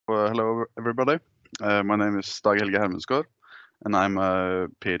Hello everybody. My name is Dag Helge Hermundsgård, and I'm a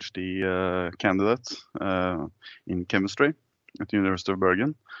PhD candidate in chemistry at the University of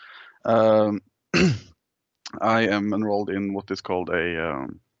Bergen. I am enrolled in what is called a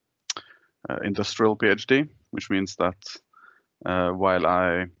industrial PhD, which means that while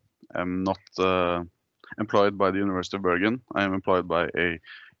I am not employed by the University of Bergen, I am employed by a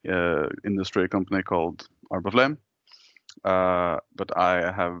industry company called Arborflame. But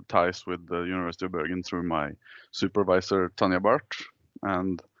I have ties with the University of Bergen through my supervisor Tanja Bart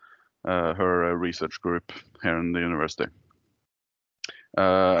and her research group here in the university.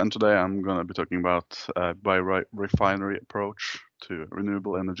 And today I'm going to be talking about a biorefinery approach to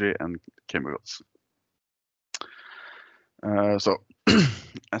renewable energy and chemicals. So,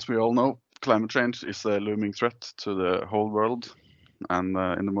 as we all know, climate change is a looming threat to the whole world. And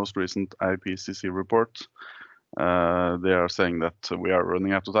in the most recent IPCC report, they are saying that we are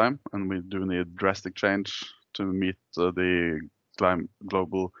running out of time and we do need drastic change to meet the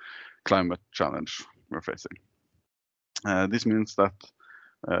global climate challenge we're facing. This means that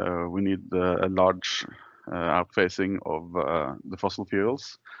we need a large outphasing of the fossil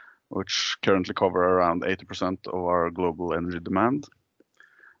fuels, which currently cover around 80% of our global energy demand.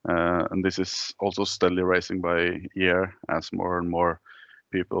 And this is also steadily rising by year as more and more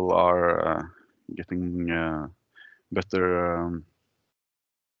people are getting better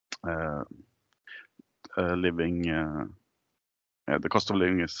living. The cost of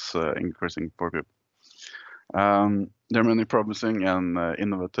living is increasing for people. There are many promising and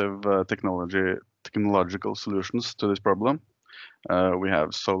innovative technological solutions to this problem. We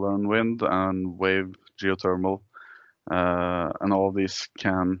have solar and wind and wave geothermal, and all of these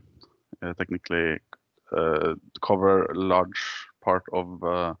can technically cover a large part of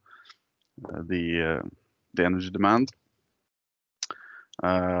the energy demand.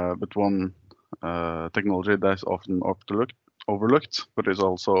 But one technology that is often overlooked, but is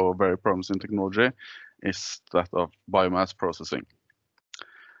also very promising technology, is that of biomass processing.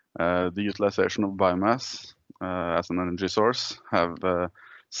 The utilization of biomass as an energy source have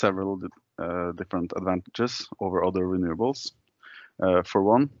several different advantages over other renewables. For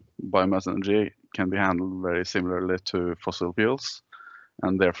one, biomass energy can be handled very similarly to fossil fuels,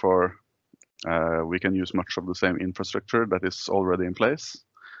 and therefore we can use much of the same infrastructure that is already in place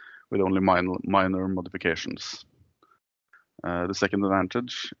with only minor modifications. The second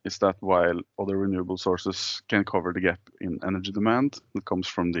advantage is that while other renewable sources can cover the gap in energy demand that comes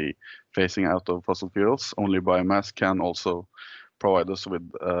from the phasing out of fossil fuels, only biomass can also provide us with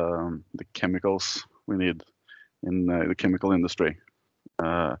the chemicals we need in the chemical industry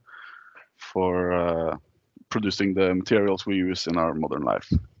for producing the materials we use in our modern life.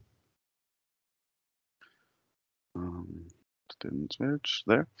 Didn't switch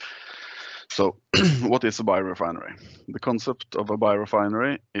there. So, what is a biorefinery? The concept of a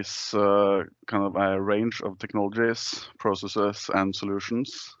biorefinery is kind of a range of technologies, processes, and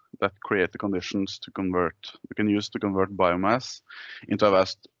solutions that create the conditions we can use to convert biomass into a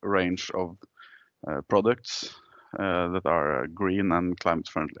vast range of products that are green and climate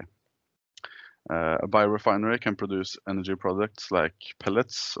friendly. A biorefinery can produce energy products like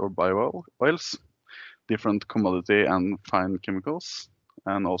pellets or bio-oils, different commodity and fine chemicals,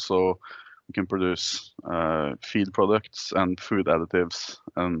 and also we can produce feed products and food additives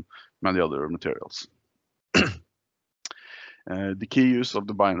and many other materials. The key use of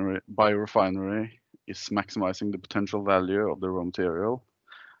the biorefinery is maximizing the potential value of the raw material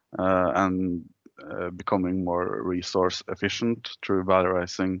and becoming more resource efficient through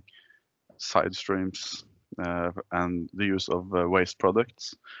valorizing side streams and the use of waste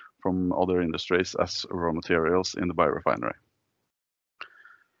products from other industries as raw materials in the biorefinery.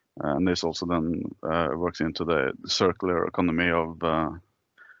 And this also then works into the circular economy of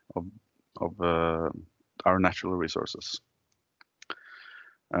our natural resources.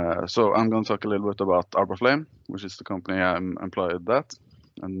 So I'm going to talk a little bit about Arborflame, which is the company I'm employed at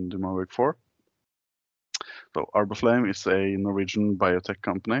and do my work for. So Arborflame is a Norwegian biotech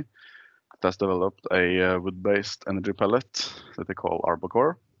company that has developed a wood-based energy pellet that they call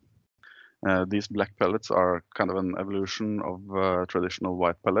Arborcore. These black pellets are kind of an evolution of traditional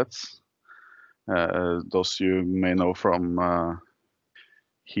white pellets. Those you may know from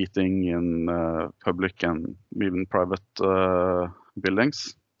heating in public and even private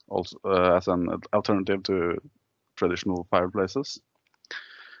buildings, also as an alternative to traditional fireplaces.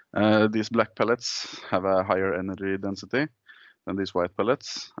 These black pellets have a higher energy density than these white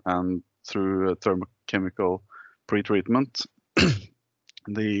pellets, and through thermochemical pretreatment,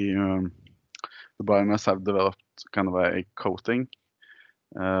 the biomass have developed kind of a coating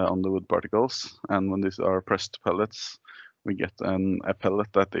on the wood particles, and when these are pressed to pellets, we get a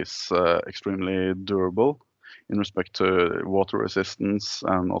pellet that is extremely durable in respect to water resistance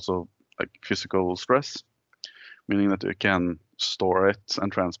and also like physical stress, meaning that you can store it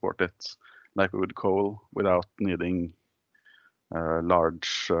and transport it like we would coal without needing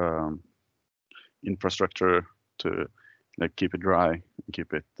large infrastructure to like keep it dry and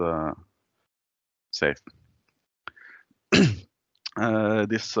keep it safe.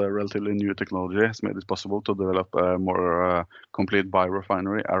 This relatively new technology has made it possible to develop a more complete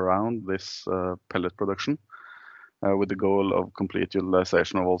biorefinery around this pellet production, with the goal of complete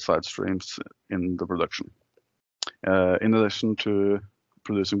utilization of all side streams in the production. In addition to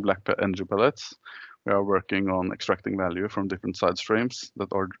producing black energy pellets, we are working on extracting value from different side streams that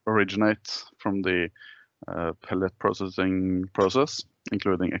originate from the pellet processing process,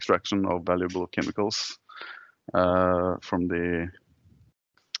 including extraction of valuable chemicals from the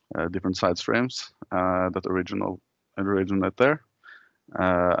different side streams that originate there,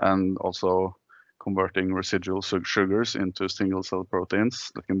 and also converting residual sugars into single cell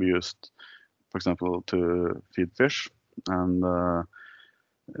proteins that can be used, for example, to feed fish. And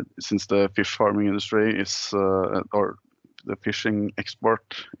since the fish farming industry is, or the fishing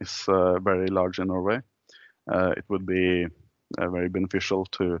export is very large in Norway, it would be very beneficial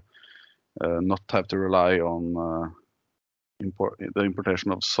to not have to rely on the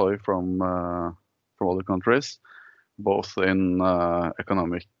importation of soy from other countries, both in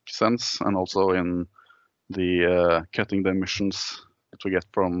economic sense and also in the cutting the emissions that we get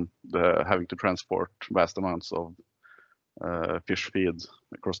from having to transport vast amounts of fish feed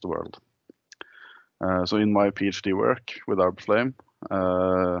across the world. So in my PhD work with Arborflame,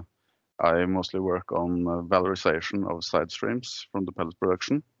 I mostly work on valorization of side streams from the pellet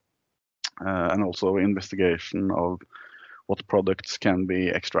production, and also investigation of what products can be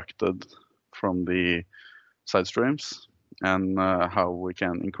extracted from the side streams, and how we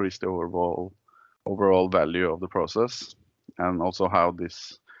can increase the overall value of the process, and also how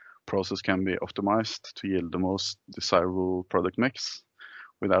this process can be optimized to yield the most desirable product mix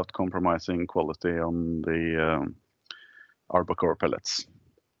without compromising quality on the Arborcore pellets.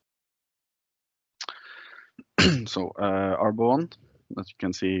 So Arbo1, as you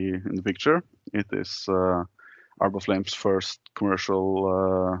can see in the picture, it is Arborflame's first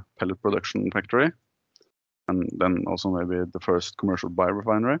commercial pellet production factory, and then also maybe the first commercial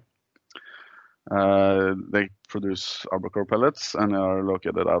biorefinery. They produce Arborcore pellets and are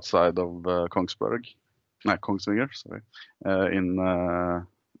located outside of Kongsvinger, in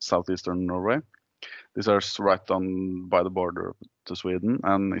southeastern Norway. These are right on by the border to Sweden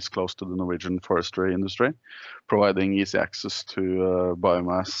and is close to the Norwegian forestry industry, providing easy access to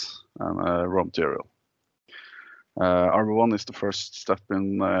biomass and raw material. Arbo1 is the first step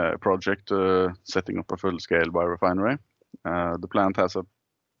in a project setting up a full-scale biorefinery. The plant has a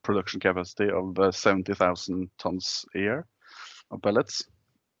production capacity of 70,000 tons a year of pellets,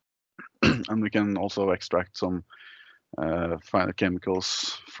 and we can also extract some final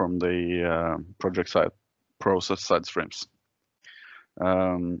chemicals from the project side process side streams.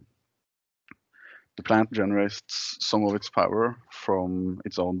 The plant generates some of its power from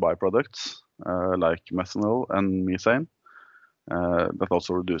its own byproducts, like methanol and methane. That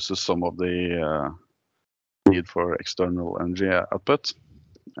also reduces some of the need for external energy output.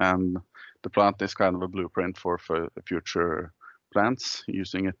 And the plant is kind of a blueprint for future plants,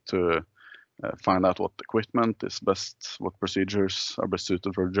 using it to find out what equipment is best, what procedures are best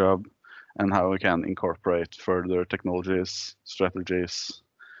suited for the job, and how we can incorporate further technologies, strategies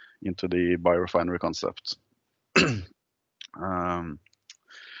into the biorefinery concept. The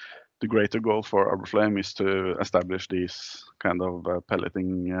greater goal for Arborflame is to establish these kind of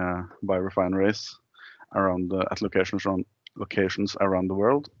pelleting biorefineries at locations around the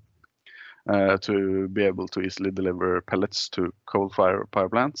world, to be able to easily deliver pellets to coal-fired power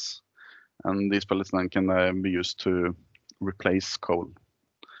plants, and these pellets then can be used to replace coal.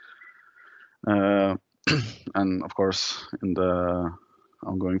 And of course, in the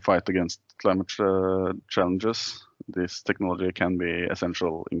ongoing fight against climate challenges, this technology can be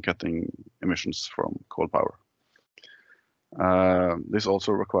essential in cutting emissions from coal power. This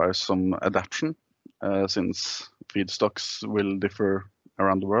also requires some adaptation, since feedstocks will differ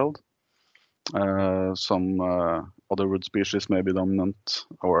around the world. Some other wood species may be dominant,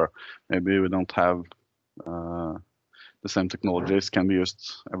 or maybe we don't have the same technologies can be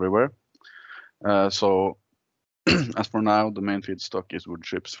used everywhere. So as for now, the main feedstock is wood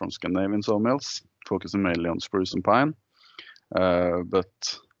chips from Scandinavian sawmills, focusing mainly on spruce and pine.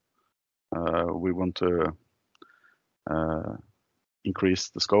 But we want to increase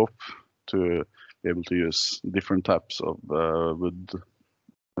the scope to be able to use different types of wood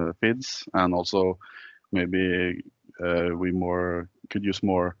feeds, and also maybe we could use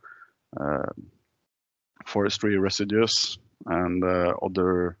more forestry residues and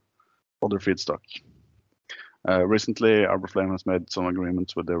other feedstock. Recently, Arborflame has made some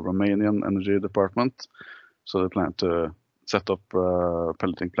agreements with the Romanian Energy Department, so they plan to set up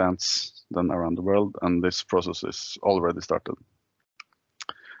pelleting plants then around the world, and this process is already started.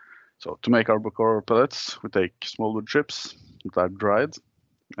 So to make Arborcore pellets, we take small wood chips that are dried,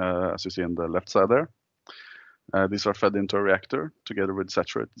 as you see on the left side there. These are fed into a reactor together with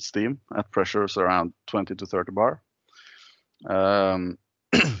saturated steam at pressures around 20 to 30 bar.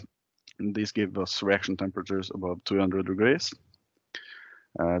 These give us reaction temperatures above 200 degrees.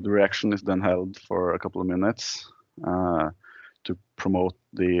 The reaction is then held for a couple of minutes to promote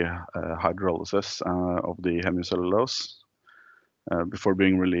the hydrolysis of the hemicellulose before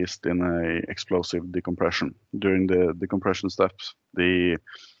being released in a explosive decompression. During the decompression steps, the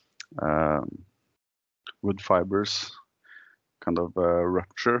wood fibers kind of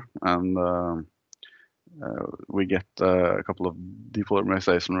rupture, and we get a couple of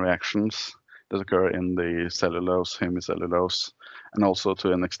depolymerization reactions that occur in the cellulose, hemicellulose, and also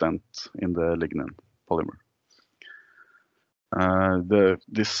to an extent in the lignin polymer.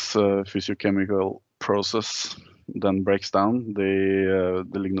 This physiochemical process then breaks down the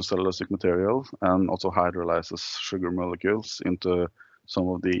lignocellulosic material and also hydrolyzes sugar molecules into some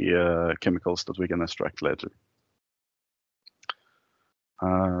of the chemicals that we can extract later.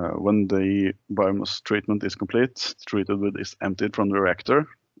 When the biomass treatment is complete, treated wood is emptied from the reactor.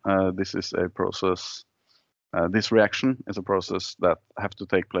 This is a process. This reaction is a process that have to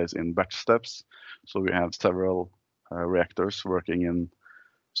take place in batch steps. So we have several reactors working in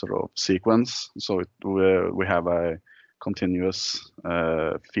sort of sequence. So we have a continuous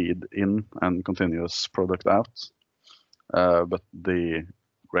feed in and continuous product out. But the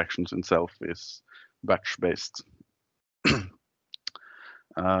reactions itself is batch based.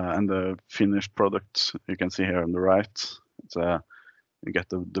 And the finished product you can see here on the right, it's you get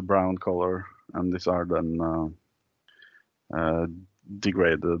the brown color, and these are then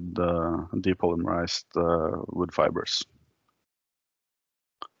degraded, depolymerized wood fibers.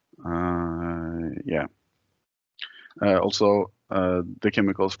 Yeah. Also, the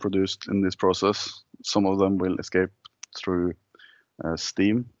chemicals produced in this process, some of them will escape through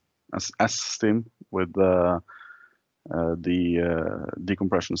steam, as steam with the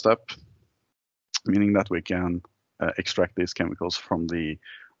decompression step, meaning that we can extract these chemicals from the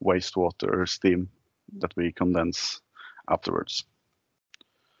wastewater steam that we condense afterwards.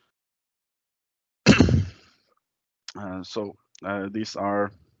 So these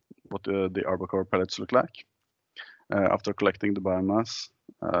are what the Arborcore pellets look like. After collecting the biomass,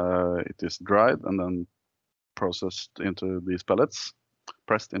 it is dried and then processed into these pellets,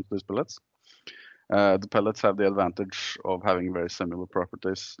 pressed into these pellets. The pellets have the advantage of having very similar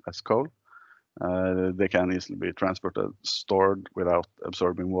properties as coal. They can easily be transported, stored without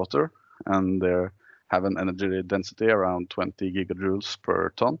absorbing water, and they have an energy density around 20 gigajoules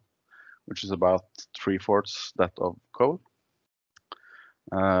per ton, which is about 3/4 that of coal.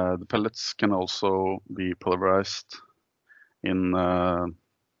 The pellets can also be pulverized in the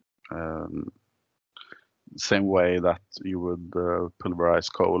same way that you would pulverize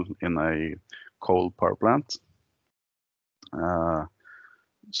coal in a coal power plant.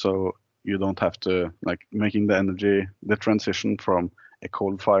 So you don't have to, like, making the transition from a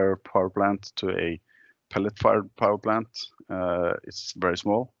coal-fired power plant to a pellet-fired power plant is very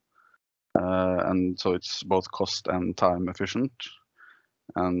small. And so it's both cost and time efficient.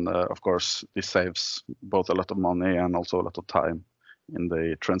 And of course, this saves both a lot of money and also a lot of time in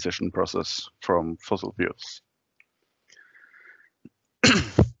the transition process from fossil fuels.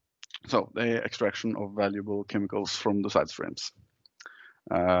 So the extraction of valuable chemicals from the side streams.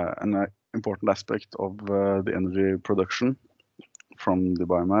 An important aspect of the energy production from the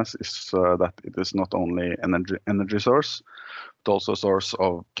biomass is that it is not only energy source, but also a source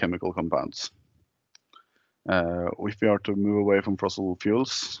of chemical compounds. If we are to move away from fossil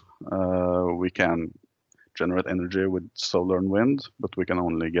fuels, we can generate energy with solar and wind, but we can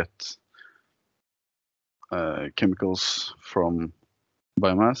only get chemicals from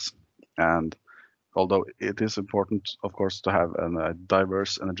biomass. And although it is important, of course, to have a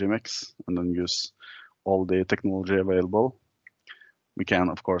diverse energy mix and then use all the technology available, we can,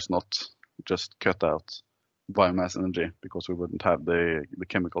 of course, not just cut out biomass energy because we wouldn't have the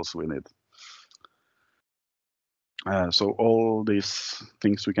chemicals we need. So all these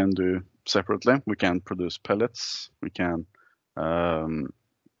things we can do separately. We can produce pellets, we can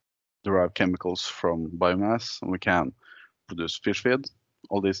derive chemicals from biomass, and we can produce fish feed.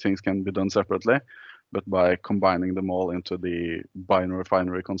 All these things can be done separately, but by combining them all into the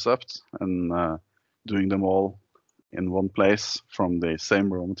biorefinery concept and doing them all in one place from the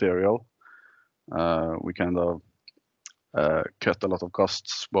same raw material, we kind of cut a lot of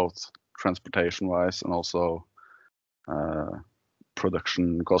costs, both transportation-wise and also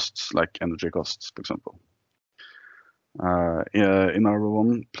production costs, like energy costs, for example. In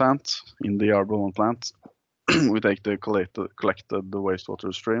Arbor plant, in the Arbor plant, we take the collected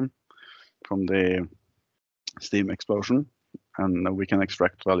wastewater stream from the steam explosion, and we can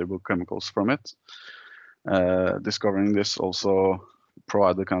extract valuable chemicals from it. Discovering this also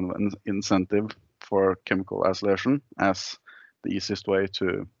provided kind of an incentive for chemical isolation, as the easiest way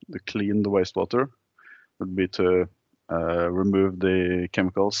to clean the wastewater would be to remove the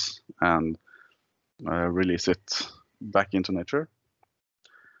chemicals and release it back into nature.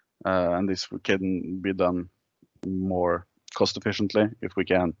 And this can be done more cost efficiently if we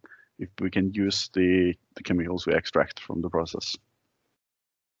can use the chemicals we extract from the process.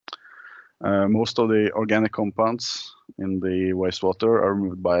 Most of the organic compounds in the wastewater are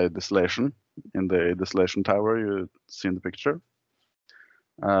removed by distillation in the distillation tower you see in the picture.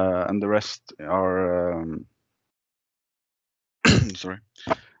 And the rest are sorry.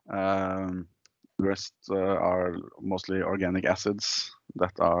 The rest are mostly organic acids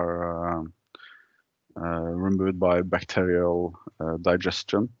that are removed by bacterial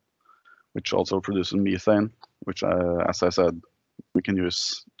digestion, which also produces methane, which, as I said, we can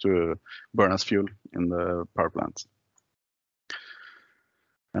use to burn as fuel in the power plant.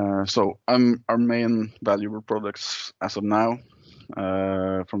 So our main valuable products as of now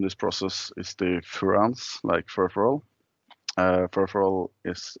from this process is the furans, like furfural. Furfural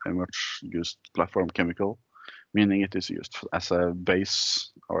is a much used platform chemical, meaning it is used as a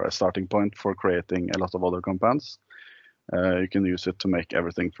base or a starting point for creating a lot of other compounds. You can use it to make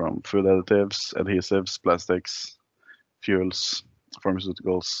everything from food additives, adhesives, plastics, fuels,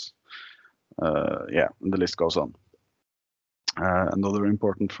 pharmaceuticals. Yeah, and the list goes on. Another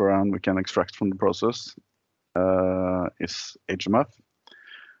important furan we can extract from the process is HMF,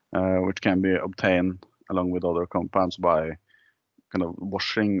 which can be obtained along with other compounds by kind of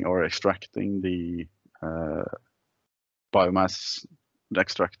washing or extracting the biomass,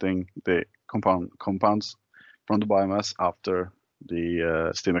 extracting the compounds from the biomass after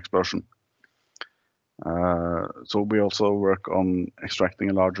the steam explosion. So we also work on extracting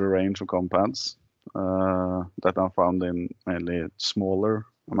a larger range of compounds that are found in mainly smaller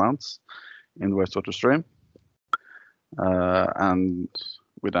amounts in the wastewater stream. And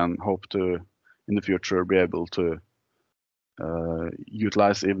we then hope to, in the future, be able to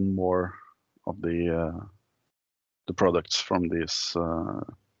utilize even more of the products from this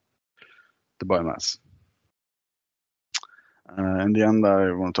the biomass. In the end,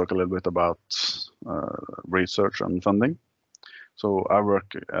 I want to talk a little bit about research and funding. So I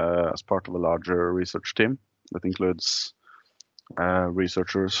work as part of a larger research team that includes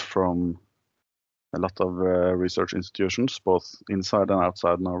researchers from a lot of research institutions, both inside and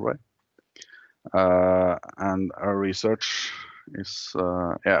outside Norway. And our research is,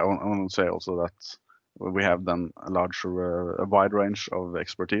 yeah, I want to say also that we have done a wide range of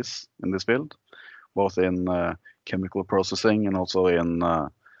expertise in this field, both in chemical processing and also in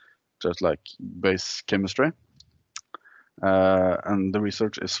just like base chemistry. And the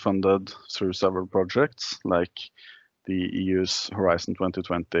research is funded through several projects, like the EU's Horizon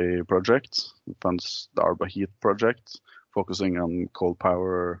 2020 project. It funds the Arbor Heat project, focusing on coal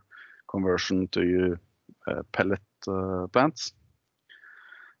power conversion to pellet plants.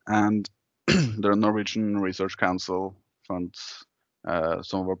 And the Norwegian Research Council funds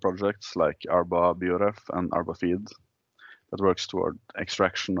some of our projects like Arba Bioref and Arba Feed that works toward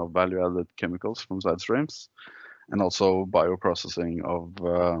extraction of value-added chemicals from side streams, and also bioprocessing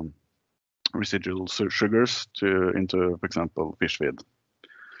of residual sugars into, for example, fish feed.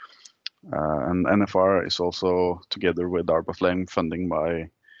 And NFR is also, together with Arborflame, funding my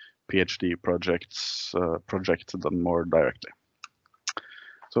PhD projects, projected them more directly.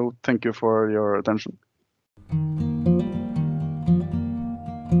 So thank you for your attention.